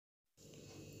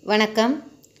வணக்கம்.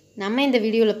 நம்ம இந்த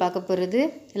வீடியோவில் பார்க்க போகிறது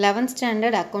 11th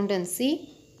standard Accountancy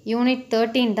Unit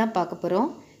 13 தான் பார்க்க போகிறோம்.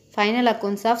 Final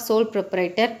Accounts of Sole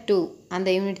Proprietor 2 அந்த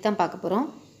யூனிட் தான் பார்க்க போகிறோம்.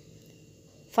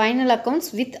 Final Accounts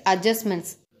with Adjustments.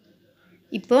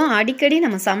 இப்போ அடிக்கடி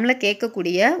நம்ம சம்மில்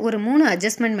கேட்கக்கூடிய ஒரு 3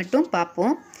 அட்ஜஸ்ட்மெண்ட் மட்டும்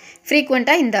பார்ப்போம்.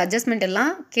 ஃப்ரீக்வெண்ட்டாக இந்த அட்ஜஸ்ட்மெண்ட்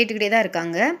எல்லாம் கேட்டுக்கிட்டே தான்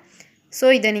இருக்காங்க. ஸோ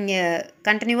இதை நீங்கள்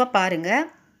கண்டினியூவாக பாருங்கள்.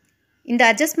 இந்த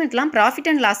அட்ஜஸ்ட்மெண்ட்லாம் ப்ராஃபிட்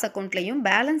அண்ட் லாஸ் அக்கௌண்ட்லையும்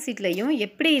பேலன்ஸ் ஷீட்லையும்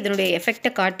எப்படி இதனுடைய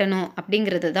எஃபெக்டை காட்டணும்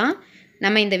அப்படிங்கிறது தான்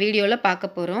நம்ம இந்த வீடியோவில் பார்க்க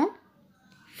போகிறோம்.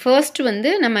 ஃபர்ஸ்ட்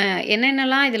நம்ம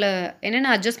என்னென்னலாம் இதில் என்னென்ன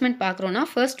அட்ஜஸ்ட்மெண்ட் பார்க்குறோன்னா,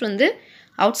 ஃபர்ஸ்ட்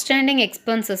அவுட்ஸ்டாண்டிங்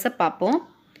எக்ஸ்பென்சஸை பார்ப்போம்.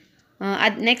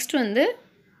 Next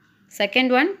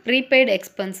second one prepaid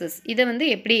expenses, இதை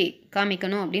எப்படி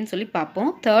காமிக்கணும் அப்படின்னு சொல்லி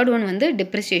பார்ப்போம். Third one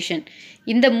depreciation.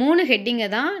 இந்த 3 ஹெட்டிங்கை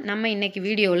தான் நம்ம இன்றைக்கி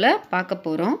வீடியோவில் பார்க்க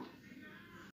போகிறோம்.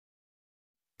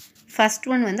 ஃபர்ஸ்ட்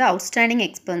ஒன் அவுட்ஸ்டாண்டிங்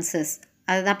எக்ஸ்பென்சஸ்,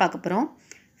 அதை தான் பார்க்க போகிறோம்.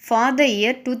 For the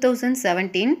year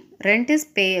 2017 rent is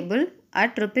payable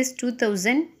at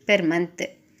 ₹2000 per month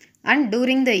and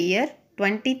during the year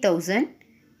 20,000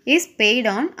 is paid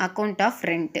on account of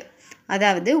rent.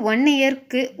 அதாவது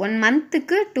 1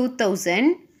 மந்த்துக்கு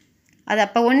 2000, அது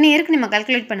அப்போ 1 இயருக்கு நம்ம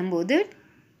கால்குலேட் பண்ணும்போது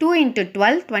 2 ×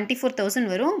 12 24,000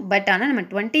 வரும். பட் ஆனால் நம்ம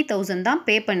 20,000 தான்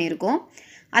பே பண்ணியிருக்கோம்.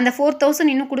 அந்த 4,000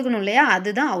 இன்னும் கொடுக்கணும் இல்லையா,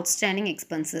 அதுதான் அவுட்ஸ்டாண்டிங்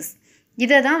எக்ஸ்பென்சஸ்.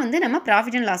 இதை தான் நம்ம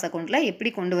ப்ராஃபிட் அண்ட் லாஸ் அக்கௌண்ட்டில் எப்படி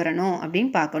கொண்டு வரணும் அப்படின்னு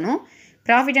பார்க்கணும்.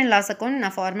 ப்ராஃபிட் அண்ட் லாஸ் அக்கௌண்ட்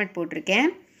நான் ஃபார்மேட் போட்டிருக்கேன்.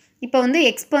 இப்போ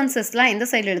எக்ஸ்பென்சஸ்லாம் எந்த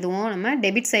சைடில் எழுதுவோம், நம்ம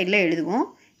டெபிட் சைடில் எழுதுவோம்.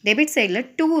 டெபிட் சைடில்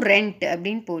டு ரெண்ட்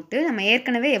அப்படின்னு போட்டு நம்ம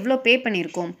ஏற்கனவே எவ்வளோ பே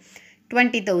பண்ணியிருக்கோம்,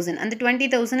 20,000. அந்த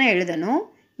 20,000 எழுதணும்.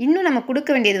 இன்னும் நம்ம கொடுக்க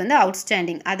வேண்டியது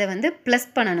அவுட்ஸ்டாண்டிங், அதை ப்ளஸ்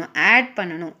பண்ணணும், ஆட்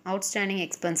பண்ணணும். அவுட்ஸ்டாண்டிங்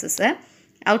எக்ஸ்பென்சஸை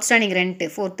அவுட்ஸ்டாண்டிங் ரெண்ட்டு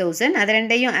 4,000, அது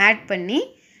ரெண்டையும் ஆட் பண்ணி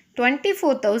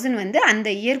 24,000 அந்த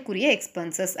இயர்க்குரிய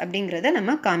எக்ஸ்பென்சஸ் அப்படிங்கிறத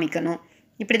நம்ம காமிக்கணும்.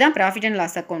 இப்படி தான் ப்ராஃபிட் அண்ட்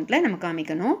லாஸ் அக்கௌண்ட்டில் நம்ம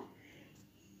காமிக்கணும்.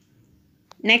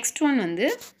 நெக்ஸ்ட் ஒன்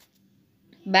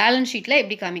பேலன்ஸ் ஷீட்டில்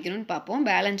எப்படி காமிக்கணும்னு பார்ப்போம்.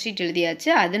 பேலன்ஸ் ஷீட் எழுதியாச்சு,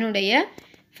 அதனுடைய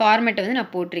ஃபார்மேட்டை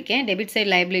நான் போட்டிருக்கேன். Debit side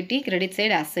liability, credit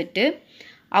side asset.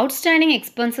 Outstanding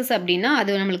expenses அப்படின்னா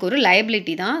அது நம்மளுக்கு ஒரு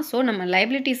லைபிலிட்டி தான். ஸோ நம்ம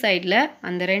லைபிலிட்டி சைடில்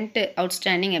அந்த ரெண்ட்டு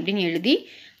அவுட்ஸ்டாண்டிங் அப்படின்னு எழுதி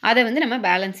அதை நம்ம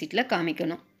பேலன்ஸ் ஷீட்டில்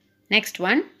காமிக்கணும். Next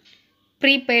one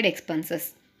prepaid expenses.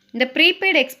 இந்த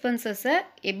ப்ரீபெய்டு எக்ஸ்பென்சஸை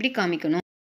எப்படி காமிக்கணும்?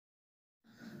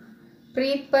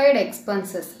 ப்ரீபெய்டு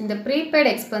எக்ஸ்பென்சஸ், இந்த ப்ரீபெய்டு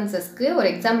எக்ஸ்பென்சஸ்க்கு ஒரு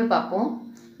எக்ஸாம்பிள் பார்ப்போம்.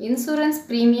 Insurance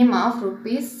premium of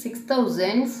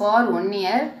 ₹6,000 for 1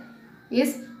 year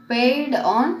is paid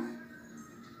on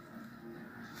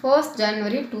 1st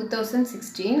January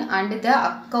 2016 and the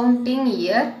accounting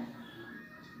year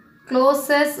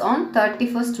closes on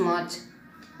 31st March.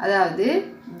 அதாவது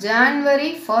ஜான்வரி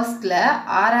 1st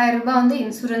 6,000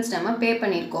 இன்சூரன்ஸ் நம்ம பே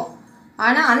பண்ணியிருக்கோம்.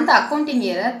 ஆனால் அந்த அக்கௌண்டிங்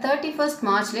இயரை 31st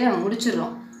March நம்ம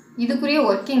முடிச்சிடுறோம். இதுக்குரிய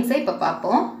ஒர்க்கிங்ஸை இப்போ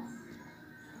பார்ப்போம்.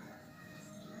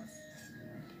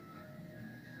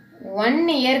 1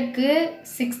 இயருக்கு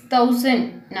 6,000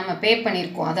 நம்ம பே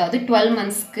பண்ணியிருக்கோம். அதாவது 12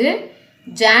 monthsக்கு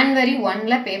ஜான்வரி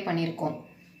 1 பே பண்ணியிருக்கோம்.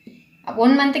 அப்போ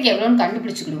 1 மந்த்துக்கு எவ்வளோன்னு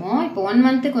கண்டுபிடிச்சிக்கிடுவோம். இப்போ 1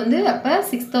 மந்த்துக்கு அப்போ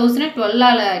 6,000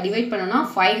 12ஆல் டிவைட் பண்ணோன்னா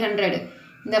 500.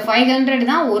 இந்த 500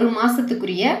 தான் ஒரு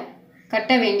மாதத்துக்குரிய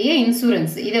கட்ட வேண்டிய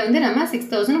இன்சூரன்ஸ். இதை நம்ம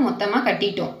 6,000 மொத்தமாக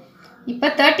கட்டிட்டோம். இப்போ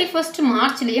 31st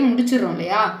Marchலேயே முடிச்சிடுறோம்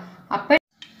இல்லையா.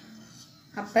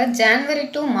 அப்போ ஜான்வரி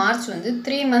டு மார்ச்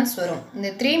 3 months வரும்.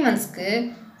 இந்த 3 monthsக்கு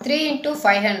 3 ×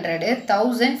 500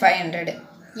 1500.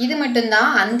 இது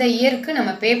மட்டும்தான் அந்த இயருக்கு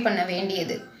நம்ம பே பண்ண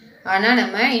வேண்டியது. ஆனால்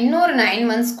நம்ம இன்னொரு 9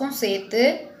 monthsக்கும் சேர்த்து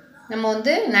நம்ம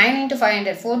 9 ×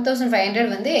 500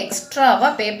 4,500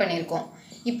 எக்ஸ்ட்ராவாக பே பண்ணியிருக்கோம்.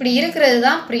 இப்படி இருக்கிறது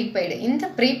தான் ப்ரீபெய்டு. இந்த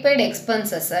ப்ரீபெய்டு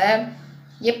எக்ஸ்பென்சஸை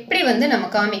எப்படி நம்ம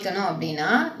காமிக்கணும் அப்படின்னா,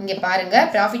 இங்கே பாருங்கள்,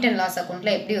 ப்ராஃபிட் அண்ட் லாஸ்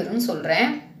அக்கௌண்ட்டில் எப்படி வரும்னு சொல்கிறேன்.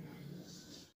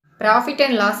 ப்ராஃபிட்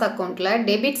அண்ட் லாஸ் அக்கௌண்ட்டில்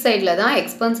டெபிட் சைடில் தான்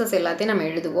எக்ஸ்பென்சஸ் எல்லாத்தையும் நம்ம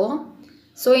எழுதுவோம்.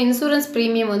 ஸோ இன்சூரன்ஸ்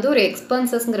ப்ரீமியம் ஒரு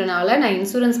எக்ஸ்பென்சஸ்ங்கிறனால நான்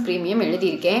இன்சூரன்ஸ் ப்ரீமியம்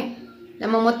எழுதியிருக்கேன்.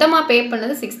 நம்ம மொத்தமாக பே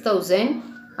பண்ணது 6,000.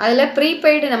 அதில்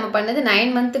ப்ரீபெய்டு நம்ம பண்ணது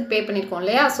 9 monthக்கு பே பண்ணியிருக்கோம்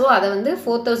இல்லையா. ஸோ அதை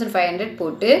 4,500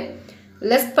 போட்டு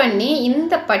லெஸ் பண்ணி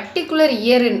இந்த பர்டிகுலர்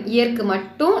இயருக்கு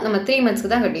மட்டும் நம்ம 3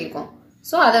 monthsக்கு தான் கட்டியிருக்கோம்.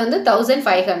 ஸோ அதை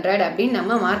 1,500 அப்படின்னு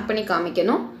நம்ம மார்க் பண்ணி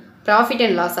காமிக்கணும் ப்ராஃபிட்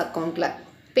அண்ட் லாஸ் அக்கௌண்ட்டில்.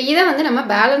 இப்போ இதை நம்ம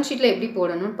பேலன்ஸ் ஷீட்டில் எப்படி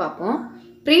போடணும்னு பார்ப்போம்.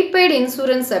 ப்ரீபெய்டு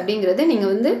இன்சூரன்ஸ் அப்படிங்கிறது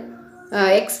நீங்கள்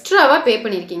எக்ஸ்ட்ராவாக பே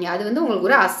பண்ணியிருக்கீங்க. அது உங்களுக்கு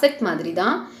ஒரு அசெட் மாதிரி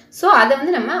தான். ஸோ அதை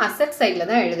நம்ம அசெட் சைடில்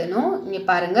தான் எழுதணும். இங்கே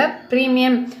பாருங்கள்,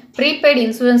 ப்ரீபெய்டு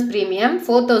இன்சூரன்ஸ் ப்ரீமியம்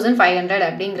 4,500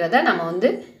 அப்படிங்கிறத நம்ம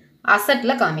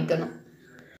அசெட்டில் காமிக்கணும்.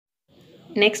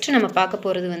 நெக்ஸ்ட் நம்ம பார்க்க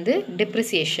போகிறது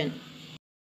டிப்ரிசியேஷன்.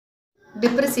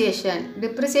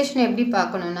 டிப்ரிசியேஷன் எப்படி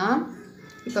பார்க்கணுன்னா,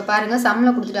 இப்போ பாருங்கள்,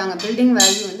 சம்மில் கொடுத்துட்டாங்க. Building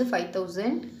value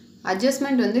 5,000.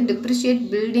 Adjustment depreciate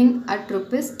building at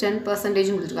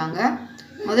 ₹10% கொடுத்துருக்காங்க.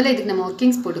 முதல்ல இதுக்கு நம்ம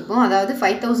ஒர்க்கிங்ஸ் போட்டுப்போம். அதாவது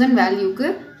 5000 வேல்யூக்கு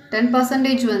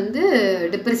 10% வந்து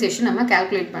டிப்ரிசியேஷன் நம்ம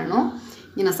கால்குலேட் பண்ணணும்.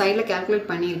 இங்கே நான் சைடில்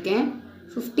கால்குலேட் பண்ணியிருக்கேன்.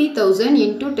 50,000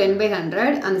 இன்ட்டு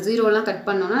 10/100 அந்த ஜீரோலாம் கட்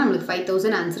பண்ணோன்னா நம்மளுக்கு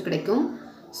 5,000 ஆன்சர் கிடைக்கும்.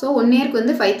 ஸோ 1 இயருக்கு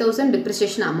வந்து 5,000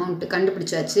 டிப்ரிசியேஷன் அமௌண்ட்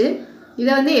கண்டுபிடிச்சாச்சு.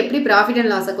 இதை வந்து எப்படி ப்ராஃபிட்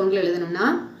அண்ட் லாஸ் அக்கௌண்ட்டில் எழுதணும்னா,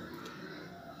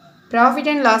 profit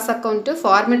and loss account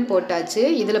format போட்டாச்சு.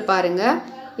 இதில் பாருங்கள்,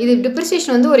 இது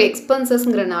டிப்ரிசியேஷன் வந்து ஒரு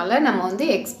எக்ஸ்பென்சஸ்ங்கிறனால நம்ம வந்து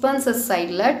எக்ஸ்பென்சஸ்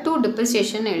சைடில் 2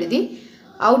 டிப்ரிசியேஷன் எழுதி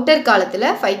அவுட்டர் காலத்தில்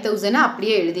 5,000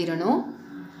 அப்படியே எழுதிடணும்.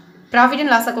 ப்ராஃபிட்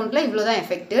அண்ட் லாஸ் அக்கௌண்ட்டில் இவ்வளோ தான்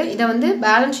எஃபெக்ட்டு. இதை வந்து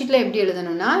பேலன்ஸ் ஷீட்டில் எப்படி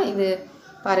எழுதணும்னா, இது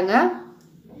பாருங்கள்,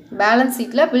 பேலன்ஸ்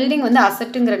ஷீட்டில் பில்டிங் வந்து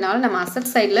அசட்டுங்கிறனால நம்ம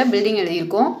அசட் சைடில் பில்டிங்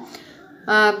எழுதியிருக்கோம்.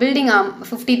 பில்டிங்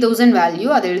 50,000 வேல்யூ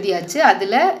அதை எழுதியாச்சு.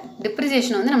 அதில்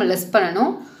டிப்ரிசியேஷன் வந்து நம்ம லெஸ்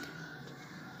பண்ணணும்.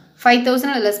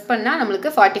 5,000 லெஸ் பண்ணால் நம்மளுக்கு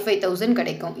 45,000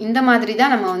 கிடைக்கும். இந்த மாதிரி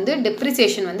தான் நம்ம வந்து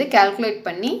டிப்ரிசியேஷன் வந்து கால்குலேட்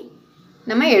பண்ணி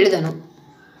நம்ம எழுதணும்.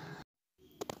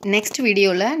 நெக்ஸ்ட்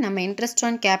வீடியோவில் நம்ம இன்ட்ரெஸ்ட்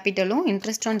ஆன் கேபிட்டலும்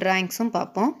இன்ட்ரெஸ்ட் ஆன் டிராயிங்ஸும்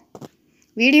பார்ப்போம்.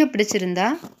 வீடியோ பிடிச்சிருந்தா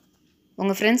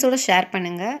உங்கள் ஃப்ரெண்ட்ஸோடு ஷேர்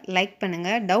பண்ணுங்கள், லைக்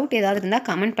பண்ணுங்கள். டவுட் ஏதாவது இருந்தால்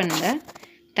கமெண்ட் பண்ணுங்கள்.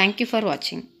 தேங்க்யூ ஃபார்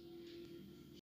வாட்சிங்.